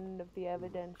is one of the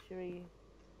evidentiary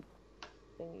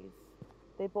thingies.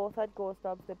 They both had ghost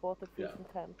orbs, they both had freezing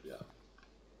temps. Yeah.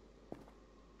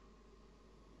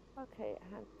 Okay,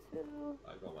 hand two.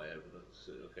 I got my evidence.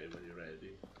 Okay, when you're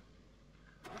ready.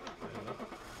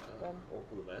 All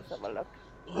for the best. Let's have a look.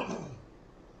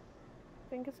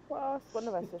 Fingers crossed. One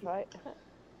of us is right.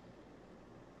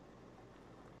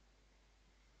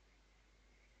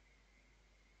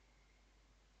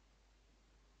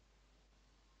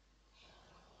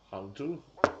 Hand two.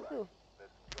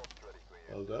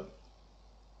 Well done.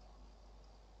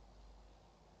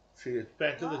 See, it's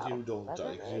better that you don't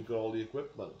die because you've got all the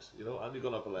equipment, you know, and you've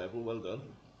gone up a level. Well done.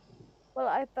 Well,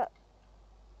 I thought,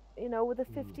 you know, with a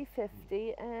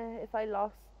 50-50, if I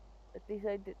lost, at least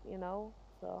I did, you know,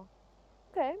 so.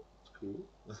 Okay. It's cool.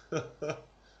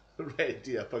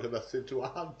 Ready up, I got nothing to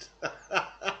add.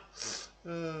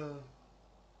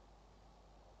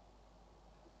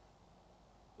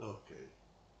 Okay.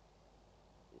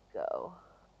 Go.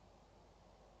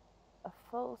 A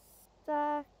full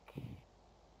stack.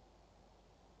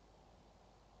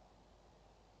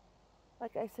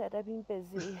 Like I said, I've been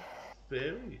busy.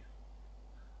 Very.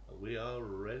 We are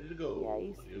ready to go.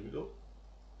 Yeah, here we go.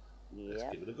 Yep. Let's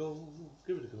give it a go.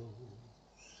 Give it a go.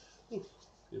 Oof.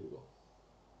 Here we go.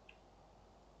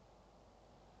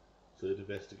 Third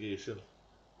investigation.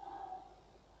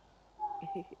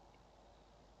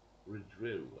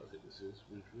 Ridgeview, I think this is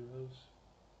Ridgeview House.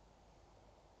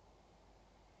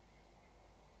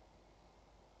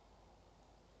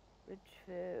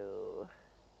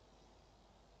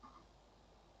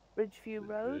 Ridgeview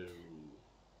Road?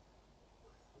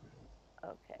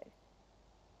 Okay.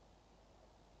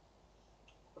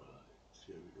 Right,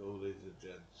 here we go, ladies and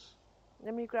gents.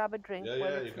 Let me grab a drink.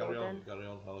 Yeah, you carry on,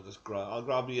 I'll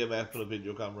grab the EMF and a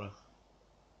video camera.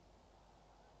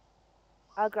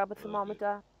 I'll grab a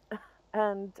thermometer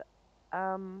and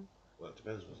well, it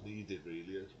depends what's needed,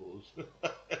 really, I suppose.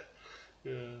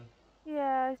 Yeah.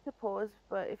 Yeah, I suppose,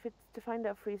 but if it's to find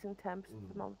out freezing temps, the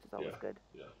thermometer's always good.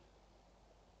 Yeah.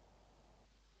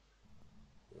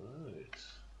 Right.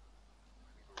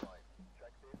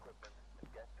 Check the equipment and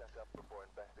get set up before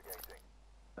investigating.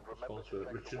 And remember to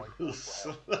check Richard the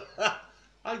Wilson.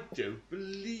 I don't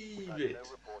believe it. No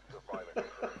reports of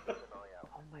violence, so keep an eye out.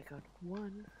 Oh my god,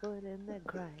 1 foot in the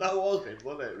grave. That was it,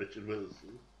 wasn't it, Richard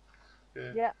Wilson?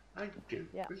 Yeah. I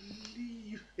don't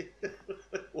believe it.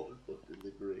 1 foot in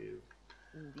the grave.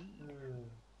 Indeed.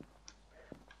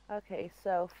 Okay,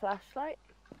 so flashlight,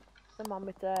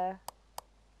 thermometer,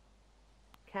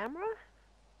 camera?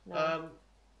 No.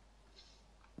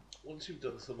 once you've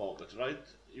done thermometer, right,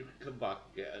 you can come back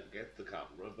and get the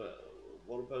camera, but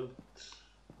what about...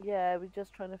 Yeah, we're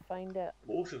just trying to find it.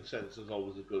 Motion sensor is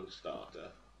always a good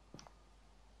starter.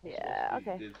 Yeah, what's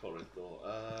okay. needed for it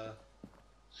though?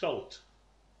 Salt.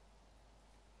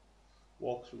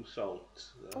 Walk through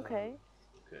salt. Okay.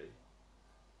 Okay.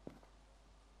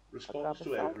 Response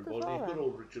to everybody. Well, Good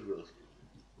old Richard Wilson.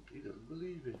 He doesn't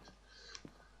believe it.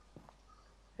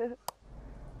 Right,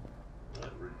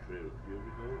 Ridgefield, here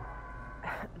we go.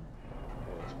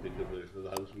 Oh, it's a bigger version of the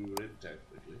house we were in,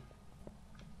 technically.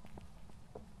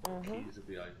 Keys are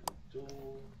behind the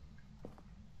door.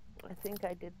 I think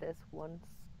I did this once,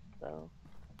 so.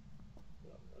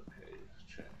 Well, okay, let's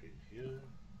check in here.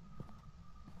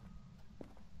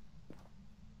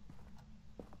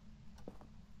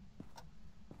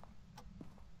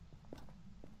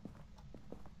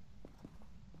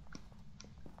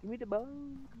 Give me the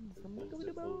bones. Give me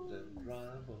the bones. And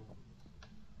dry bones.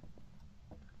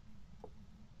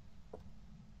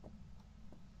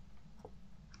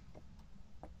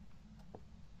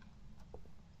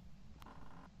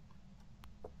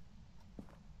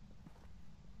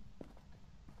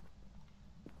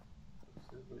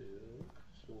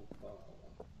 So far.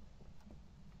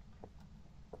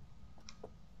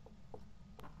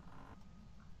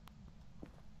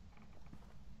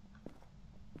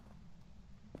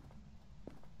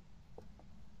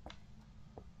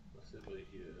 What's it right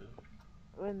here?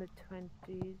 We're in the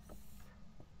 20s.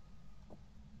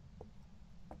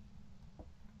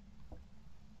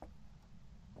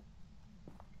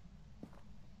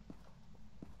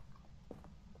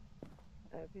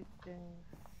 Everything's...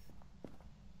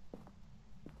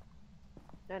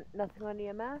 nothing on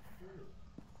EMF?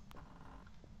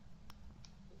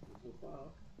 So far.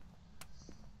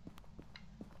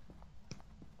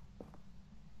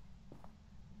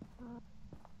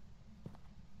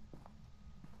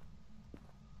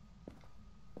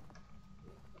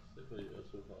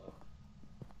 So far.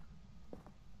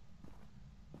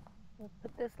 We'll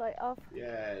put this light off.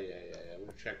 Yeah.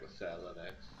 We'll check the cellar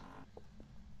next.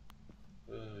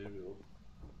 Here we go.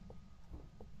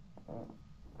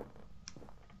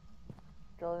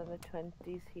 Still in the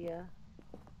 20s here.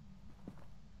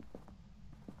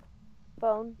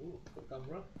 Phone. Ooh, the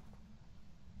camera.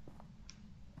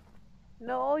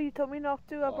 No, you told me not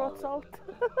to. I brought salt.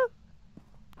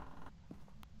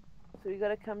 So we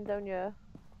gotta come down here.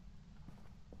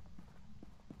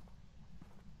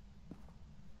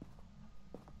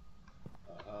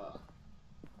 Aha.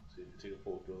 So you can take a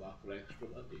photo of that for extra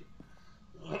money.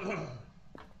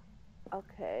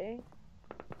 Okay.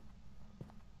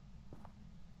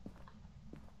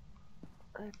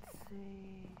 Let's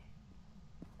see.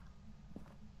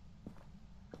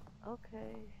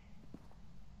 Okay.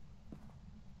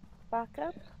 Back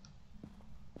up.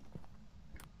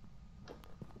 I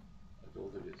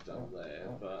don't think it's down there,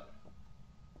 but...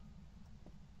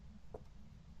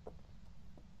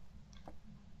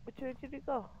 Which way did it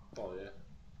go? Oh yeah.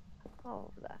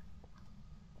 Oh, over there.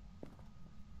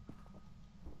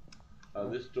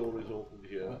 This door is open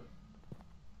here.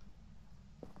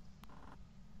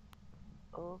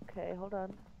 Okay, hold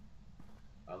on.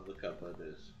 And the cupboard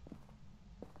is.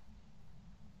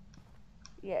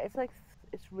 Yeah, it's like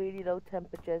it's really low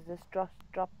temperatures. It's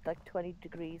dropped like 20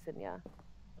 degrees in here.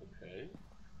 Okay.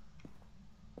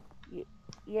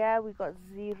 Yeah, we got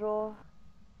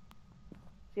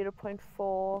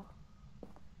 0.4.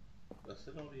 That's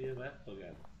it on EMF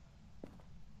again.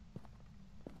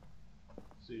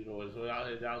 0 is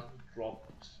it hasn't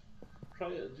dropped.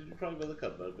 Did you try with the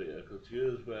cupboard here? Because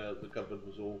here's where the cupboard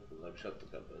was open. I've shut the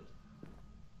cupboard.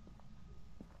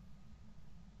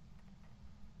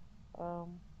 Oh.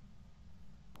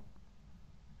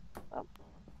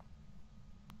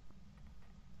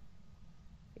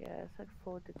 Yeah, it's like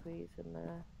 4 degrees in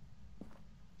there.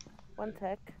 One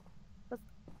sec.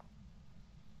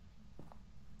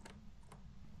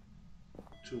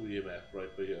 2 EMF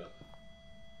right for here.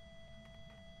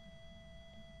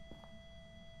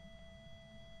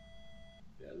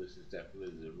 Yeah, this is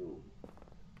definitely the room.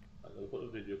 I'm going to put a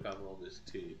video camera on this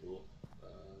table,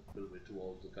 film it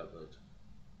towards the cupboard.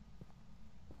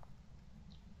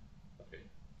 Okay.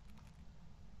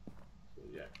 So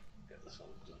yeah, get the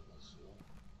sound done as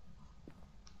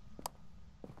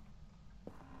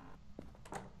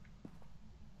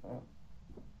well.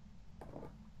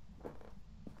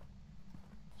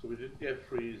 So we didn't get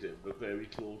freezing, but very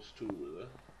close to with it.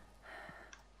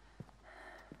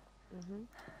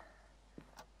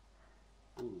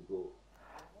 Ooh, go.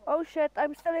 Oh shit,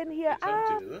 I'm still in here.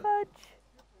 Ah, fudge!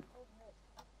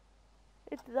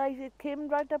 It came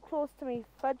right up close to me.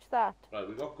 Fudge that. Right,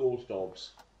 we got ghost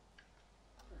orbs.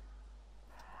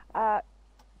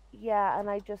 Yeah, and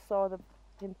I just saw the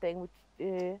thing,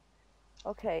 which,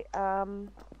 okay,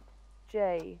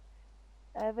 J.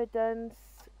 Evidence,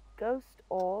 ghost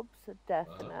orbs,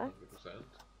 definite.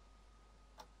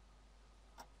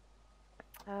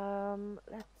 100%.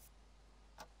 Let's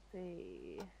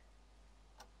see.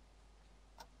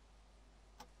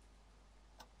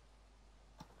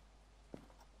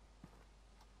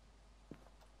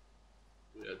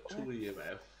 We had 2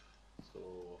 EMF, so...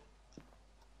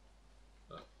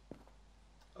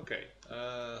 okay,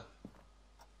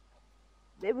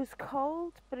 It was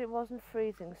cold, but it wasn't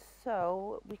freezing,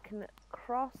 so we can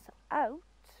cross out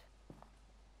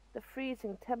the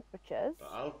freezing temperatures.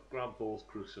 I'll grab both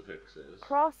crucifixes.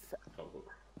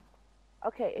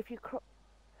 Okay, if you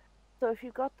so if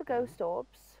you've got the ghost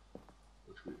orbs,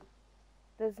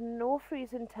 there's no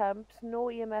freezing temps, no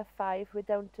EMF 5, we're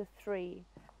down to 3.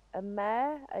 A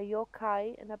mare, a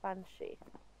yokai, and a banshee.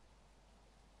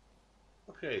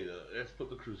 Okay, let's put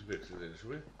the crucifixes in,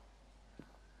 shall we?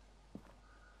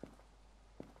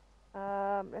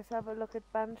 Let's have a look at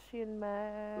banshee and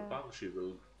mare. The banshee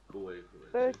will go away for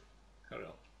it. Carry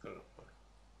on.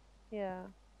 Yeah.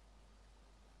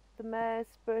 The mare,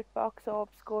 spirit box,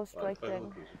 orbs, ghost writing. I'll the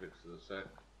crucifixes in a sec.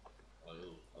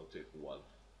 I'll take the one.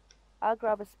 I'll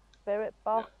grab a spirit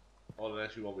box. Yeah. Or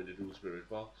unless you want me to do a spirit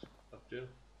box, up to you.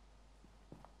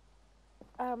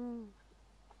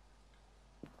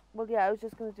 Well, yeah, I was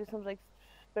just gonna do something like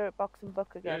spirit box and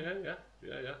book again.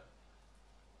 Yeah.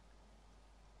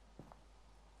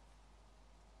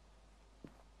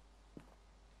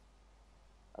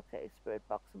 Okay, spirit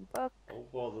box and book.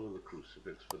 Don't bother with the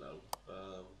crucifix for now.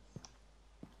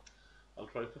 I'll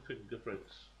try for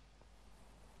fingerprints.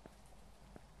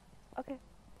 Okay.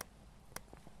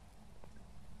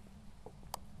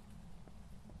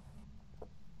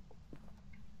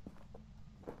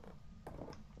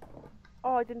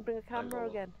 Oh, I didn't bring a camera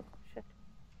again. Shit.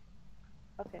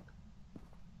 Okay.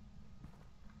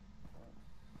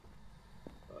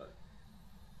 Right.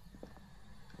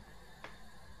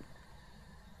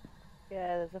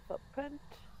 Yeah, there's a footprint.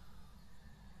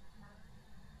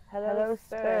 Hello,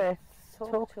 spirits.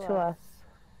 Talk to us.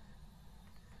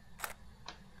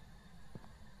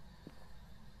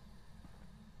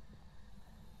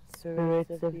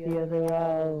 Spirits of the other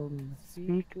realm,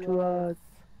 speak to us.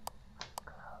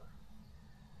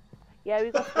 Yeah,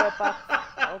 we got spirit box.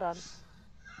 Hold on.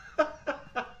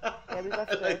 Yeah, we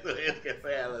got spirit. Get the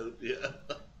hell out here.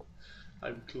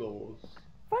 I'm close.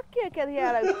 Fuck yeah, get the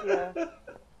hell out here.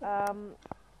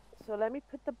 So let me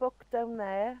put the book down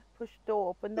there. Push the door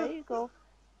open. There you go.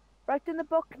 Right in the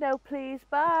book now, please.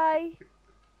 Bye.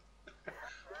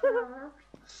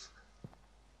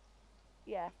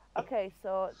 Yeah. Okay,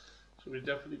 so we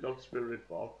definitely got spirit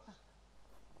box.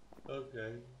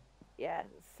 Okay. Yeah,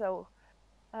 so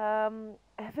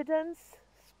evidence,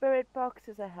 spirit box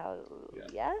is a hell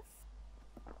yes.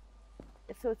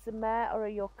 So it's a mare or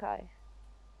a yokai.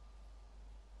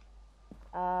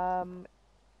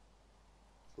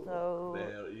 So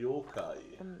mare, yokai.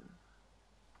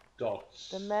 Dots.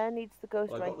 The mare needs the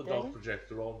ghost I've writing. got the dot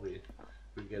projector on me.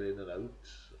 We can get in and out.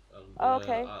 And,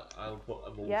 okay. I'll put a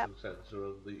motion sensor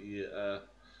on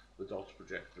the dots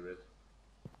projector in.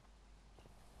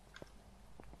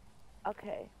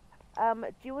 Okay.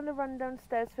 Do you want to run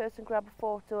downstairs first and grab a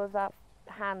photo of that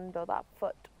hand or that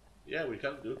foot? Yeah, we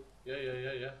can do. Yeah.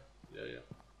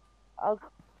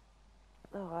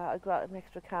 I got an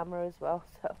extra camera as well,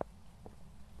 so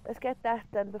let's get that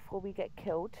done before we get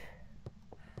killed.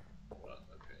 Right,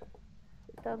 okay.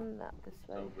 We've done that this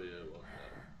way. Over here, what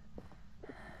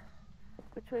now?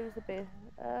 Which way was the base?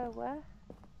 Where?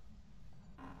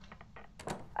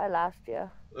 Last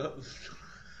year.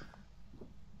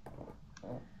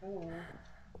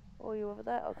 Oh, you over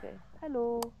there? Okay.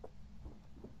 Hello.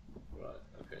 Right,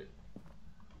 okay.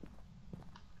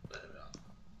 There we are.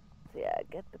 So yeah,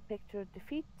 get the picture of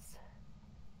defeats.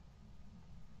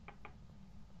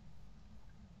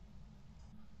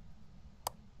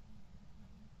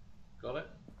 Got it?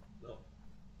 No.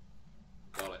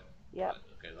 Got it. Yep. Right,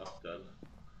 okay, that's done.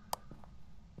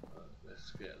 Right,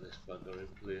 let's get this bugger in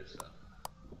place then.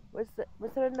 Was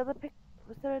there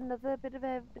another bit of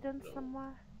evidence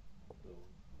somewhere? No.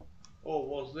 Oh,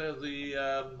 was there the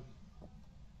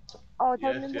Oh,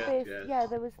 down in the base. Yes. Yeah,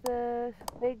 there was the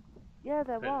big. Yeah,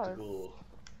 there Pentacle.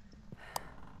 was.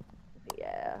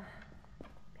 Yeah.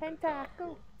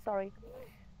 Pentacle. Sorry.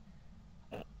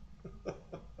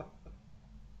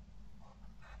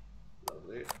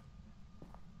 Lovely.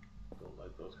 Don't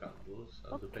like those candles.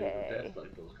 And the paper death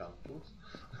like those candles.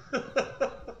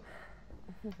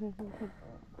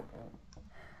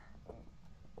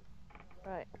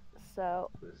 Right. So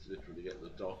let's literally get the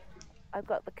dot. I've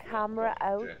got the camera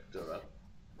out. Projector up.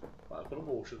 I've got a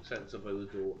motion sensor by the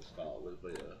door to start with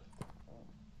here.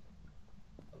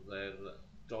 And then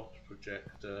dot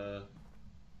projector.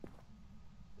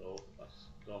 No, that's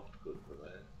not good for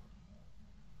there.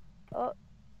 Oh.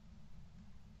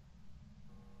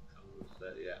 Camera's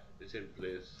there, yeah, it's in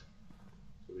place.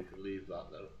 So we can leave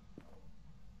that now.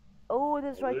 Oh,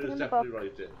 there's writing in the book. There's definitely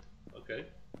writing. Okay.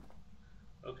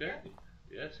 Okay.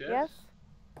 Yes, yes. Yes.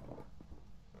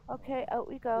 Okay, out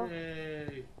we go.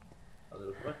 Yay! And there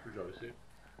was much rejoicing.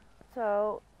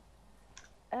 So,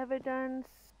 evidence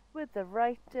with the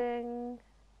writing.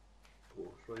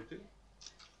 Horse writing.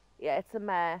 Yeah, it's a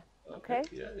mare. Okay.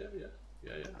 Yeah.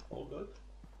 All good.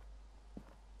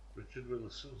 Richard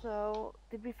Wilson. So,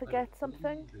 did we forget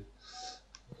something? Is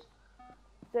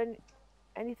there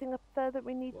anything up there that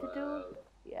we need to do?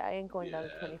 Yeah, I ain't going down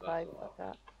to 25 like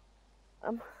that.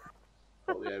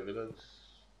 Got the evidence.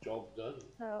 Job done.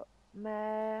 So,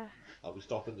 mare. I'll be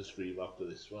stopping the stream after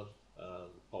this one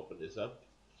and popping this up.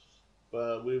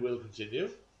 But we will continue.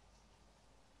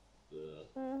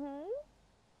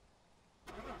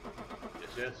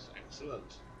 Yes,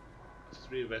 excellent. That's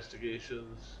 3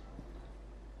 investigations.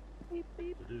 Beep,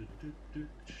 beep.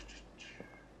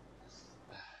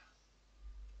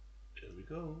 Here we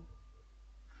go.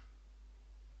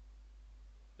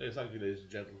 Hey, thank you, ladies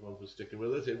and gentlemen, for sticking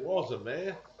with us. It was a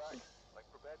mare.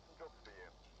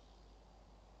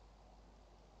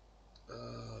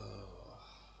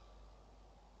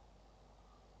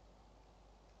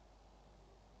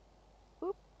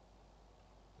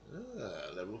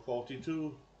 Level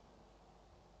 42.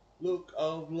 Look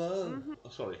of love. Oh,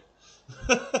 sorry.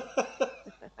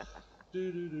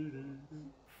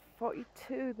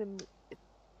 42,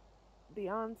 the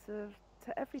answer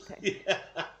to everything. Yeah.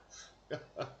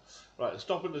 Right,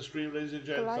 stopping the stream, ladies and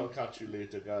gents. I'll catch you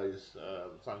later, guys.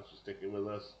 Thanks for sticking with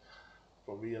us.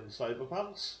 From me and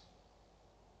Cyberpants.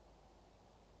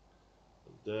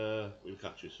 And we'll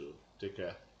catch you soon. Take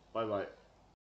care. Bye bye.